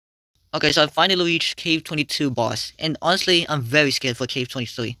Okay, so I finally reached Cave 22 boss, and honestly, I'm very scared for Cave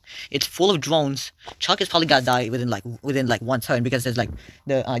 23. It's full of drones. Chuck is probably gonna die within like one turn because there's like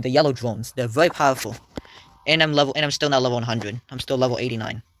the yellow drones. They're very powerful, and I'm still not level 100. I'm still level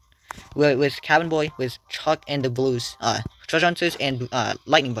 89. With Cabin Boy, with Chuck and the Blues, Treasure Hunters and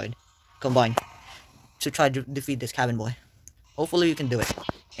Lightning Bird, combined to try to defeat this Cabin Boy. Hopefully, we can do it.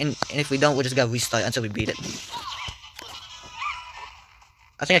 And if we don't, we're just gonna restart until we beat it.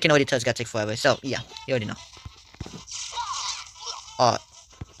 I think I can already tell it's gonna take forever. So yeah, you already know. Uh,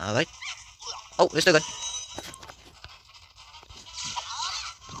 Alright. Oh, we're still good.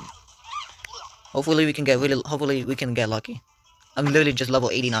 Hopefully we can get lucky. I'm literally just level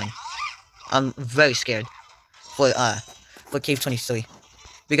 89. I'm very scared for Cave 23.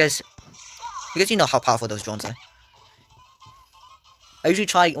 Because you know how powerful those drones are. I usually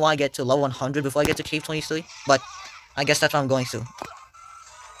try when I get to level 100 before I get to Cave 23, but I guess that's what I'm going to.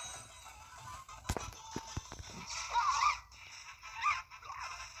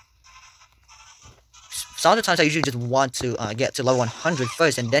 Some of the times I usually just want to get to level 100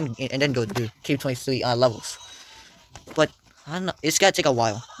 first and then go do Cave 23 levels. But I don't know, it's gonna take a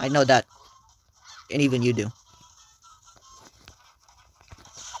while. I know that, and even you do.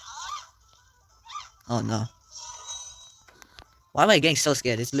 Oh no. Why am I getting so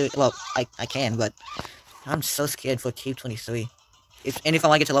scared? It's literally, well, I can, but I'm so scared for Cave 23. If I want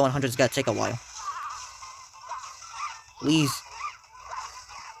to get to level 100, it's gotta take a while. Please.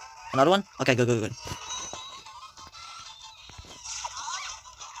 Another one? Okay, good.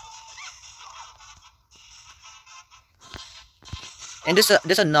 And this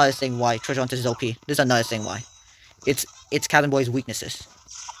another thing why Treasure Hunters is OP. This is another thing why. It's Cabin Boy's weaknesses.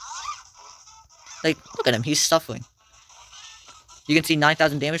 Like, look at him, he's suffering. You can see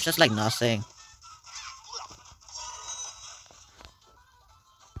 9,000 damage, that's like nothing.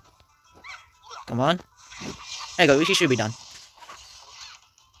 Come on. There you go, he should be done.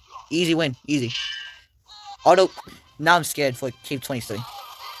 Easy win, easy. Although, now I'm scared for Cave 23.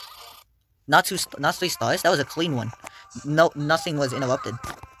 Not 3 stars, that was a clean one. No, nothing was interrupted.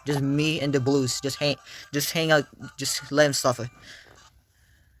 Just me and the Blues, just hang out, just let him suffer.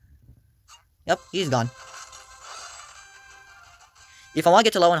 Yep, he's gone. If I want to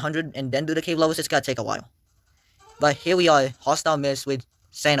get to level 100 and then do the cave levels, it's gonna take a while. But here we are, hostile miss with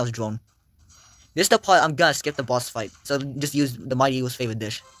Thanos Drone. This is the part I'm gonna skip the boss fight, so just use the Mighty Eagle's favorite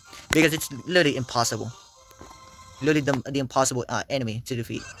dish. Because it's literally impossible. Literally the impossible enemy to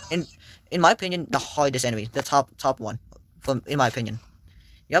defeat. In my opinion, the hardest enemy, the top one, in my opinion.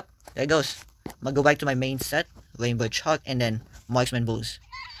 Yep, there it goes. I'm gonna go back to my main set, Rainbow Chuck, and then Marksman Blues.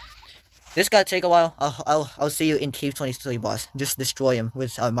 This gotta take a while. I'll see you in Cave 23, boss. Just destroy him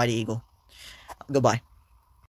with Mighty Eagle. Goodbye.